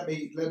things. I mean,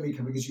 let me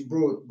come, because you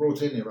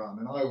brought in Iran,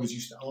 and I always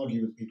used to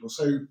argue with people.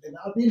 So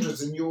I'd be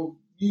interested in your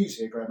views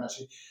here, Graham.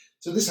 Actually,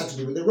 so this had to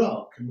do with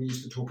Iraq, and we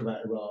used to talk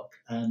about Iraq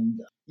and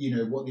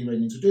what the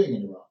Iranians were doing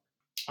in Iraq.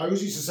 I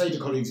always used to say to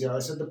colleagues here, I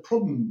said, the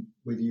problem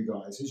with you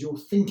guys is you're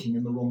thinking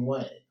in the wrong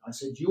way. I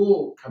said,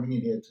 you're coming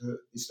in here to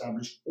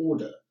establish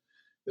order,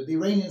 but the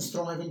Iranians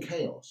thrive in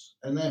chaos,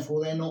 and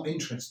therefore they're not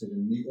interested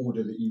in the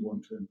order that you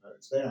want to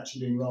impose. They're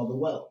actually doing rather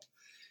well.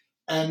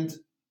 And,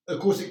 of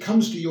course, it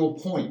comes to your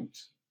point.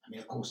 I mean,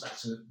 of course,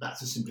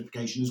 that's a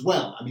simplification as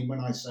well. I mean,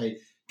 when I say,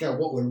 Gail,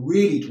 what we're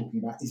really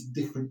talking about is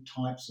different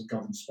types of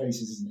governed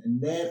spaces, isn't it?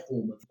 And their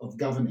form of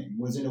governing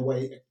was, in a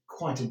way,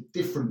 quite a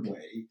different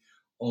way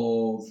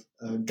of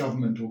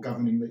government or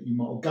governing that you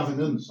might, or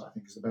governance, I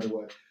think is the better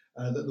word,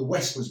 that the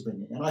West was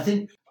bringing. And I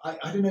think,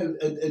 I don't know,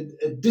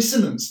 a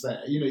dissonance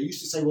there. You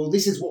used to say, well,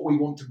 this is what we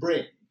want to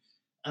bring.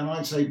 And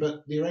I'd say,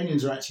 but the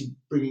Iranians are actually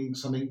bringing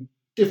something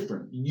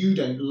different. You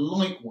don't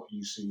like what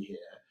you see here,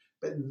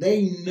 but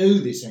they know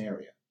this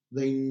area.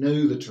 They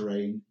know the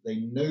terrain, they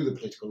know the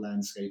political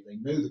landscape, they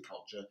know the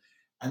culture,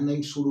 and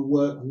they sort of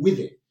work with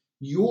it.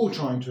 You're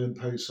trying to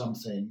impose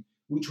something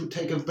which would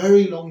take a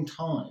very long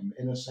time,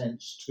 in a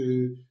sense,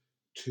 to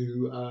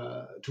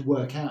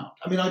work out.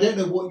 I mean, I don't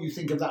know what you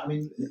think of that. I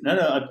mean,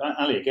 no,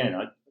 Ali, again,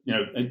 I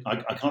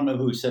can't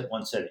remember who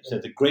once said it. He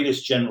said the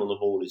greatest general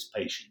of all is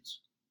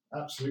patience.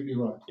 Absolutely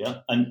right.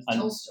 Yeah, and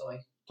Tolstoy.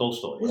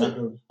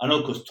 Yeah? And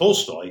of course,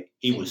 Tolstoy,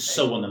 he was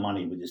so on the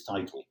money with his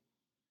title.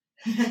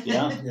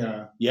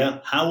 Yeah.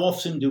 How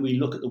often do we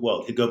look at the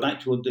world? To go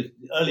back to the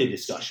earlier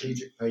discussion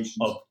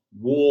of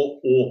war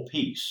or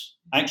peace.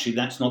 Actually,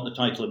 that's not the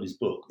title of his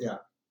book. Yeah.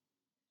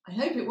 I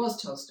hope it was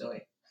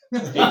Tolstoy.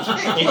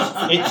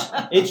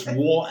 It's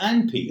war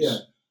and peace. Yeah.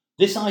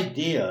 this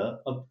idea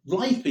of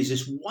life is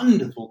this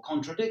wonderful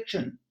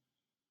contradiction.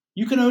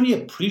 You can only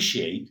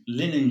appreciate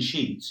linen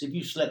sheets if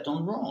you slept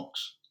on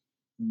rocks.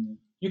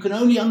 You can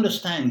only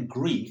understand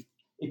grief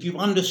if you've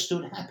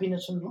understood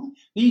happiness and life.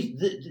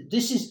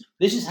 This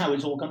is how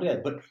it's all come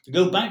together. But to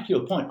go back to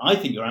your point, I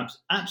think you're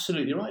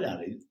absolutely right,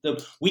 Ali.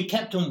 We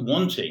kept on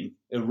wanting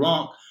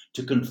Iraq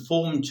to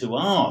conform to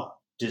our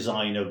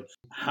design of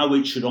how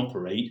it should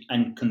operate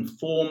and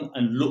conform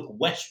and look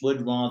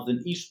westward rather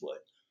than eastward.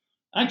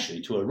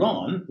 Actually, to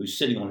Iran, who's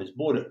sitting on its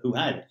border, who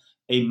had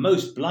a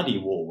most bloody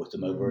war with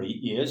them over 8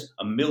 years,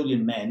 1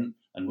 million men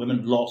and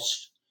women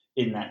lost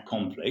in that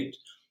conflict,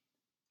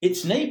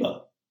 its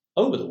neighbor,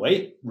 over the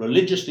way,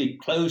 religiously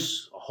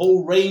close, a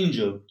whole range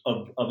of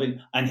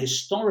and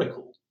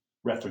historical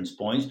reference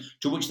points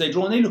to which they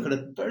draw, and they look at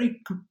a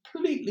very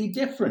completely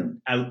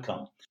different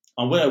outcome.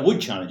 And where I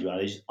would challenge you,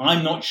 Ali, is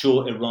I'm not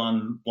sure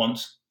Iran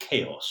wants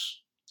chaos.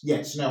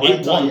 Yes, no,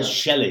 it wants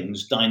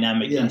Schelling's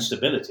dynamic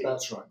instability.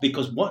 That's right.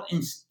 Because what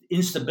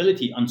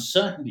instability,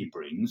 uncertainty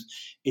brings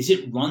is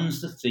it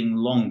runs the thing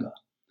longer.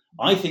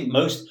 I think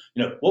most,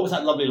 what was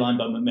that lovely line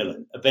by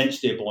Macmillan? Events,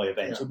 dear boy,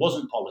 events. Yeah. It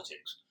wasn't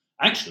politics.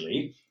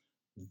 Actually,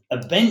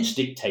 events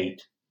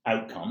dictate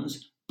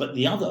outcomes, but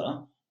the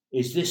other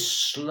is this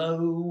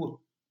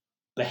slow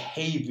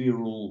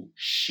behavioral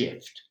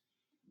shift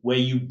where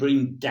you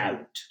bring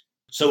doubt.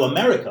 So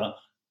America,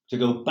 to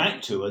go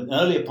back to an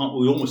earlier part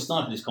where we almost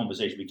started this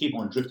conversation, we keep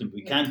on drifting, but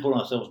we can pull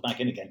ourselves back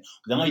in again.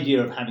 The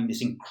idea of having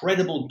this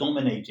incredible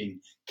dominating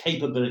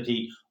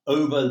capability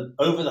over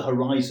the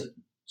horizon,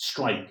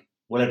 strike,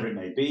 whatever it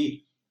may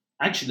be.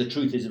 Actually, the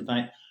truth is, in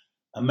fact,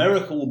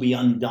 America will be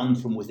undone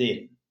from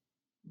within.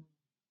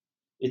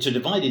 It's a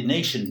divided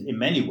nation in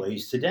many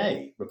ways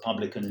today,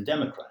 Republican and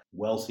Democrat,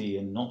 wealthy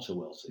and not so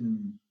wealthy.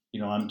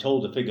 I'm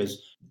told the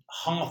figures,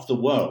 half the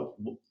world,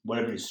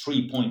 whatever it is,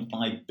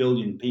 3.5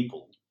 billion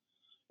people,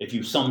 if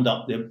you summed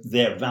up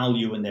their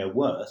value and their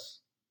worth,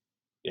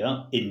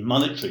 in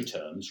monetary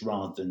terms,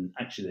 rather than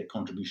actually their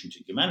contribution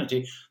to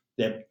humanity,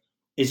 there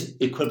is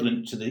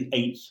equivalent to the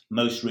 8th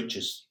most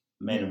richest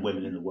men and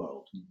women in the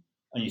world.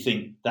 And you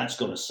think, that's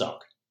got to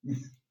suck.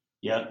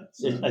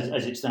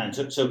 As it stands.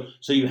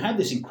 So you have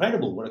this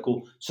incredible, what I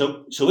call,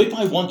 so if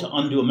I want to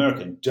undo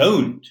America,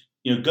 don't,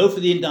 go for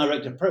the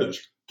indirect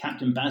approach,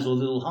 Captain Basil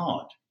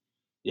Littlehart,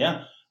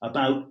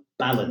 about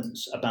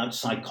balance, about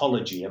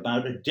psychology,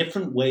 about a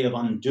different way of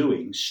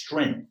undoing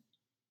strength.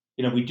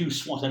 We do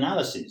SWOT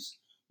analysis.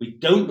 We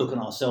don't look at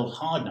ourselves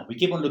hard enough. We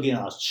keep on looking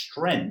at our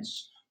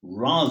strengths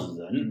rather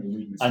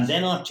than, and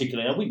then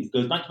articulate our weakness. It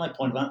goes back to my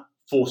point about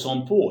force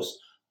on force.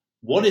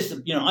 What is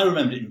I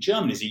remember it in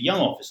Germany as a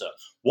young officer.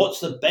 What's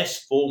the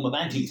best form of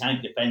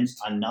anti-tank defense?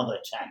 Another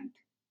tank.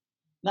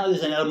 Now,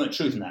 there's an element of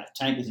truth in that.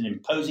 A tank is an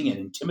imposing and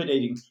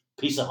intimidating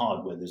piece of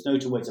hardware. There's no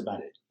two ways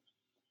about it.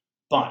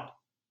 But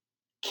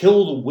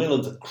kill the will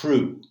of the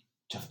crew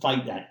to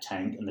fight that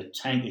tank, and the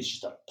tank is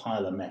just a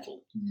pile of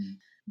metal.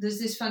 There's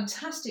this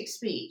fantastic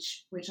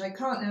speech, which I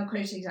can't now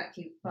quote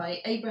exactly,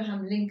 by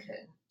Abraham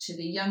Lincoln to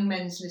the Young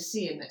Men's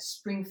Lyceum at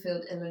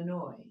Springfield,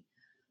 Illinois,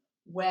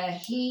 where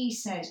he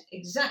said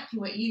exactly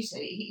what you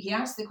said. He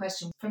asked the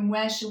question, from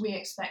where shall we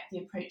expect the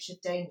approach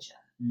of danger?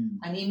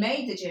 And he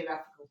made the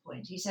geographical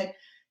point. He said,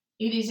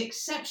 it is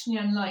exceptionally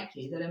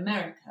unlikely that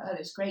America,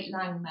 this great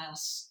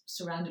landmass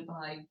surrounded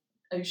by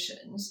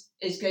oceans,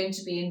 is going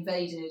to be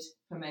invaded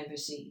from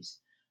overseas.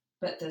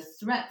 But the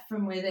threat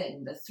from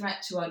within, the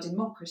threat to our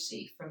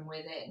democracy from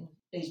within,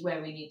 is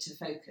where we need to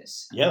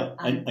focus. Yeah,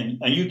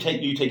 and you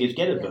take it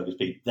Gettysburg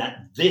speak,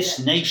 that this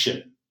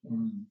nation,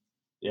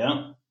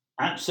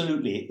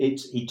 absolutely,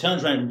 he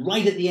turns around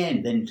right at the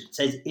end, then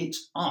says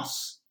it's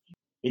us.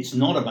 It's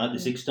not about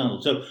this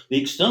external. So the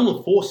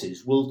external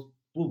forces will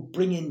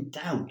bring in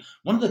doubt.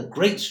 One of the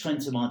great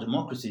strengths of our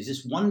democracy is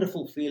this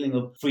wonderful feeling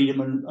of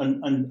freedom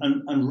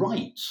and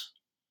rights.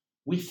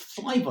 We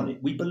thrive on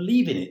it. We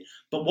believe in it.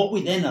 But what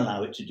we then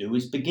allow it to do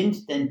is begin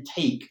to then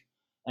take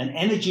an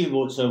energy of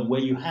its own where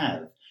you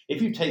have,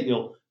 if you take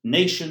your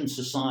nation,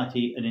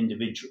 society, and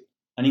individual,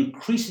 and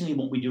increasingly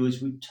what we do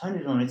is we turn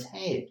it on its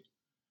head,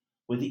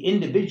 where the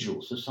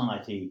individual,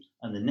 society,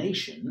 and the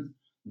nation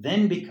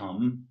then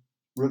become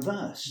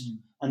reversed.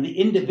 And the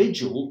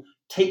individual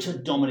takes a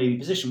dominating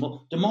position.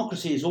 Well,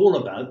 democracy is all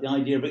about the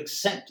idea of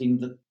accepting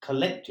the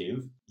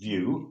collective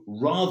view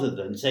rather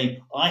than saying,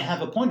 I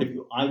have a point of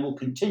view. I will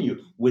continue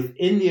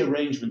within the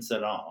arrangements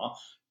that are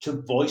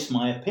to voice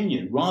my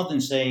opinion, rather than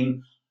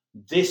saying,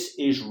 this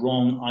is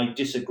wrong, I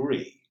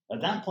disagree.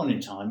 At that point in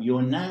time,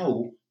 you're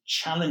now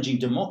challenging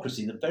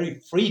democracy, the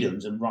very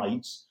freedoms and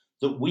rights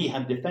that we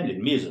have defended.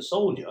 Me as a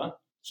soldier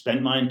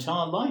spent my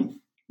entire life,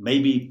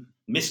 maybe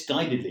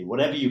misguidedly,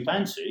 whatever you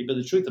fancy, but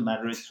the truth of the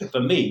matter is, for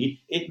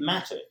me, it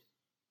mattered.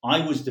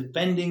 I was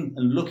defending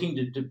and looking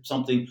to do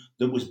something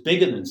that was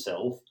bigger than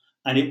self,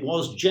 and it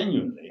was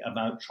genuinely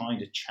about trying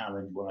to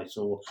challenge what I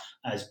saw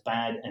as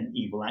bad and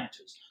evil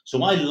actors.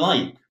 So I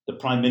like the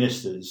Prime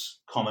Minister's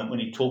comment when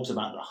he talks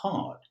about the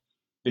heart,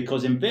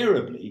 because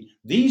invariably,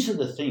 these are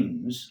the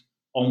things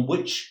on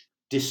which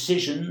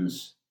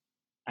decisions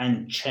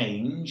and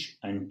change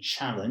and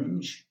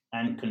challenge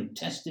and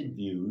contested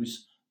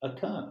views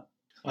occur.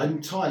 I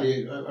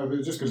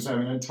was just going to say,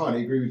 I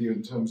entirely agree with you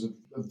in terms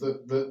of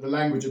the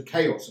language of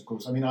chaos, of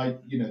course.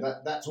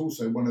 That's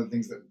also one of the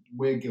things that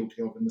we're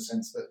guilty of, in the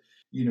sense that,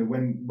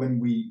 when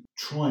we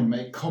try and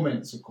make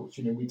comments, of course,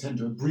 we tend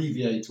to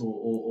abbreviate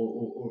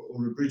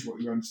or abridge what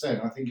we want to say.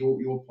 And I think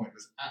your point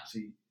was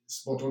absolutely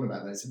spot on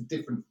about that. It's a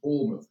different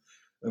form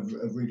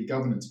of really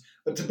governance.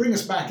 But to bring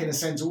us back, in a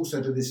sense,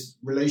 also to this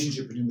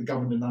relationship between the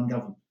governed and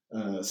ungoverned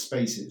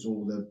spaces,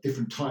 or the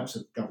different types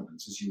of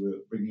governance, as you were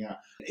bringing out,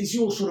 is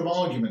your sort of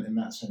argument in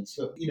that sense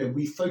that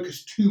we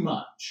focus too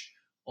much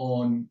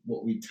on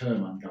what we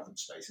term ungoverned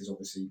spaces?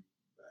 Obviously,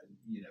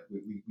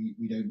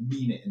 we don't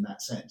mean it in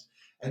that sense,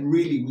 and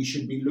really we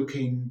should be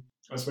looking,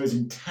 I suppose,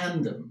 in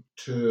tandem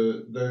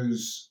to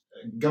those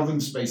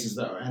governed spaces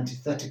that are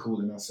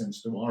antithetical, in a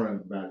sense, to our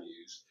own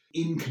values,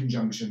 in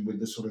conjunction with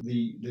the sort of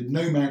the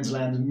no man's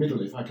land in the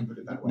middle, if I can put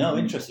it that way. No,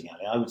 interesting,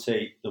 Ali. I would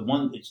say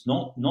it's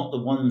not the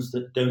ones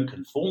that don't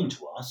conform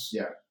to us.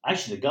 Yeah.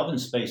 Actually, the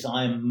governed space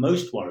I am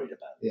most worried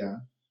about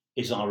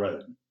is our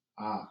own.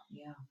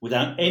 Yeah.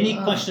 Without any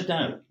question of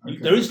doubt. Okay.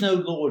 There is no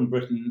law in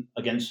Britain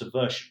against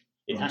subversion.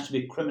 It has to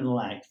be a criminal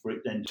act for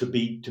it then to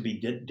be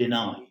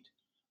denied.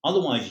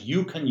 Otherwise,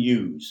 you can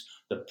use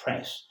the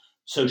press,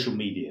 social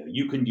media.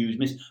 You can use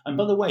and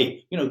by the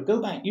way,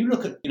 go back. You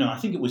look at, I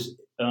think it was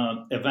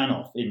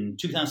Ivanov in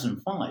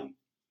 2005.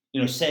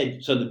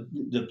 Said, so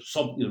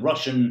the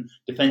Russian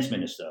defense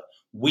minister,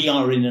 we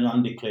are in an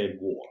undeclared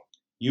war.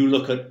 You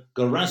look at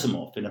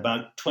Gerasimov in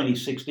about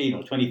 2016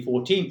 or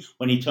 2014,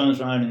 when he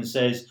turns around and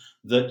says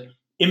that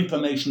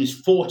information is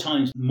 4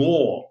 times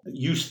more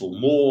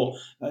useful,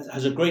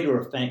 has a greater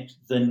effect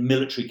than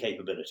military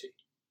capability,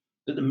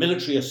 that the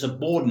military are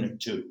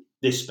subordinate to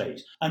this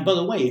space. And by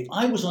the way, if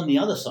I was on the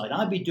other side,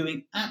 I'd be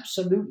doing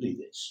absolutely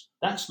this.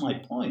 That's my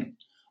point.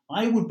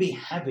 I would be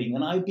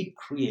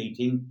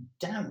creating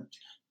doubt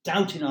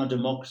in our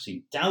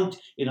democracy, doubt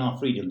in our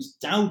freedoms,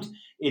 doubt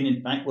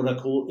in fact, what I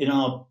call in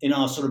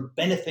our sort of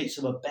benefits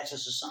of a better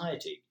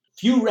society.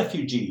 Few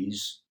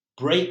refugees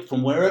break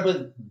from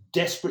wherever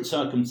desperate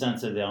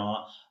circumstances they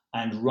are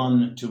and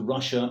run to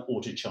Russia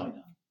or to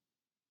China.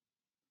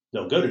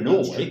 They'll go to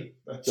Norway,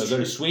 they'll go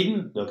to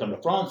Sweden, they'll come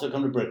to France, they'll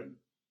come to Britain.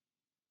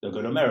 They'll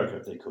go to America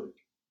if they could.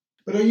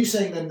 But are you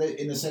saying then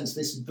that, in a sense,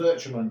 this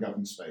virtual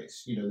ungoverned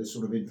space, this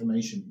sort of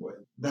information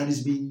world, that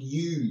is being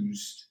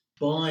used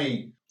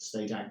by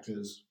state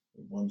actors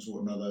of one sort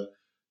or another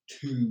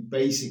to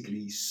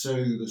basically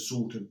sow the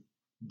sort of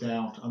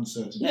doubt,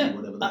 uncertainty,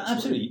 whatever that's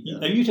absolutely. Yeah.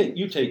 Now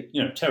you take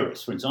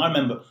terrorists, for instance. I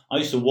remember I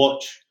used to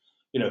watch,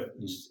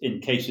 in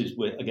cases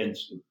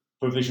against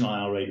Provisional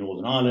IRA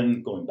Northern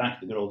Ireland, going back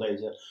to the good old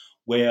days,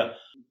 where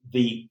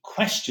the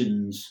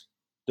questions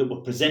that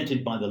were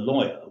presented by the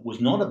lawyer was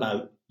not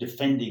about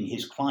defending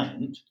his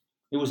client.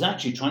 It was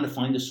actually trying to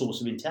find the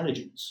source of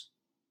intelligence.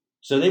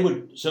 So it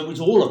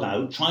was all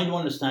about trying to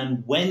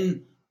understand,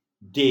 when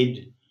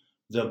did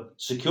the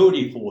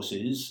security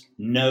forces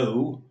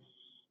know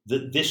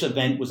that this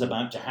event was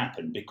about to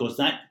happen, because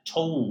that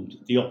told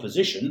the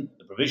opposition,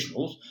 the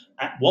provisionals,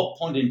 at what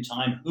point in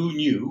time, who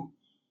knew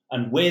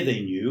and where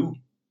they knew,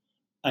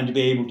 and to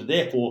be able to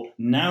therefore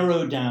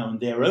narrow down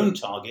their own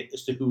target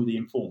as to who the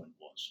informant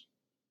was,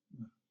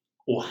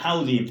 or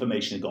how the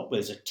information got,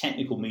 where there's a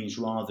technical means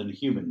rather than a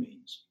human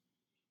means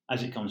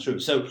as it comes through.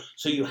 So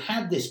you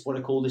have this, what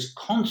I call this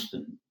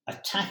constant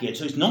attack.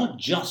 So it's not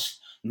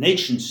just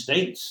nation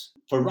states.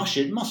 For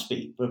Russia, it must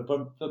be.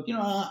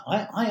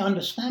 I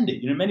understand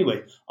it. In many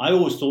ways, I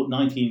always thought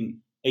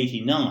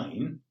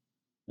 1989,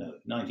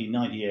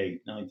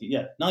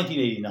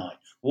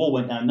 war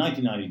went down,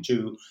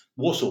 1992,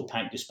 Warsaw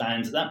Pact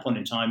disbands. At that point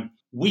in time,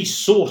 we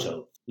sort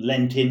of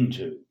lent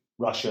into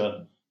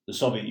Russia, the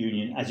Soviet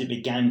Union, as it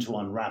began to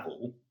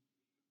unravel.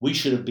 We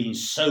should have been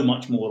so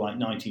much more like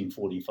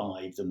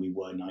 1945 than we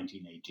were in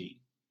 1918.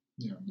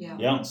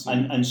 Yeah.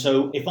 And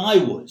so if I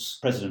was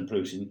President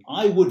Putin,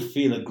 I would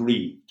feel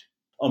aggrieved.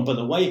 And by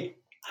the way,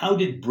 how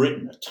did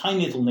Britain, a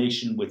tiny little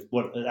nation with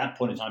what at that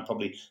point in time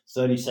probably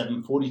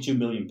 42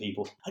 million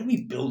people, how do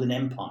we build an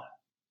empire?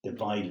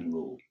 Divide and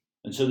rule.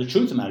 And so the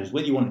truth of the matter is,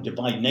 whether you want to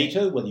divide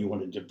NATO, whether you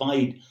want to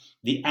divide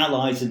the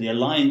allies and the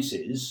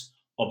alliances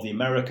of the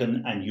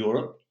American and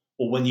Europe,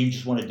 or whether you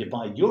just want to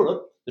divide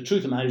Europe, the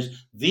truth of the matter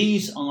is,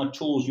 these are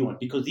tools you want,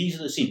 because these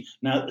are the scenes.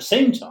 Now, at the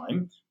same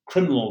time,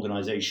 criminal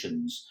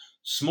organizations,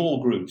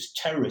 small groups,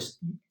 terrorists,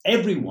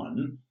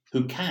 everyone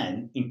who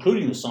can,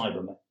 including the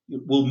Cybermen,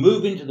 will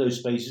move into those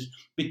spaces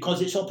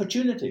because it's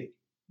opportunity.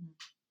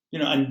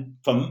 And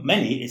for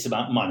many, it's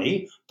about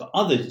money. For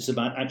others, it's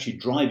about actually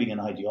driving an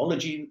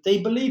ideology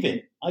they believe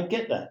in. I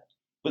get that.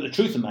 But the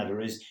truth of the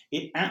matter is,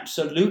 it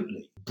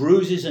absolutely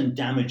bruises and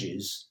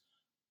damages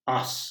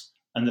us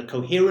and the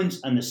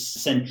coherence and the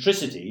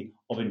centricity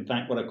of, in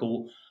fact, what I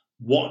call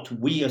what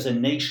we as a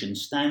nation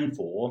stand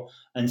for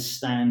and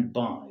stand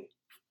by.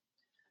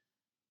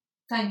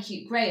 Thank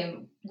you,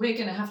 Graham. We're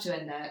going to have to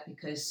end there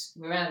because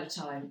we're out of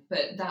time,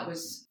 but that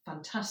was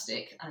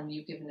fantastic, and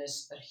you've given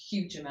us a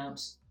huge amount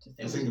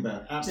to think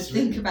about.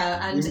 Absolutely.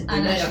 And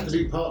we may have to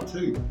do part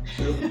 2.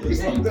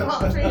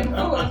 Part 3 and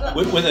 4.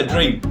 With a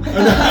drink.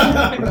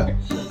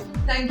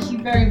 Thank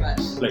you very much.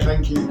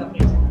 Thank you.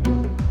 Lovely.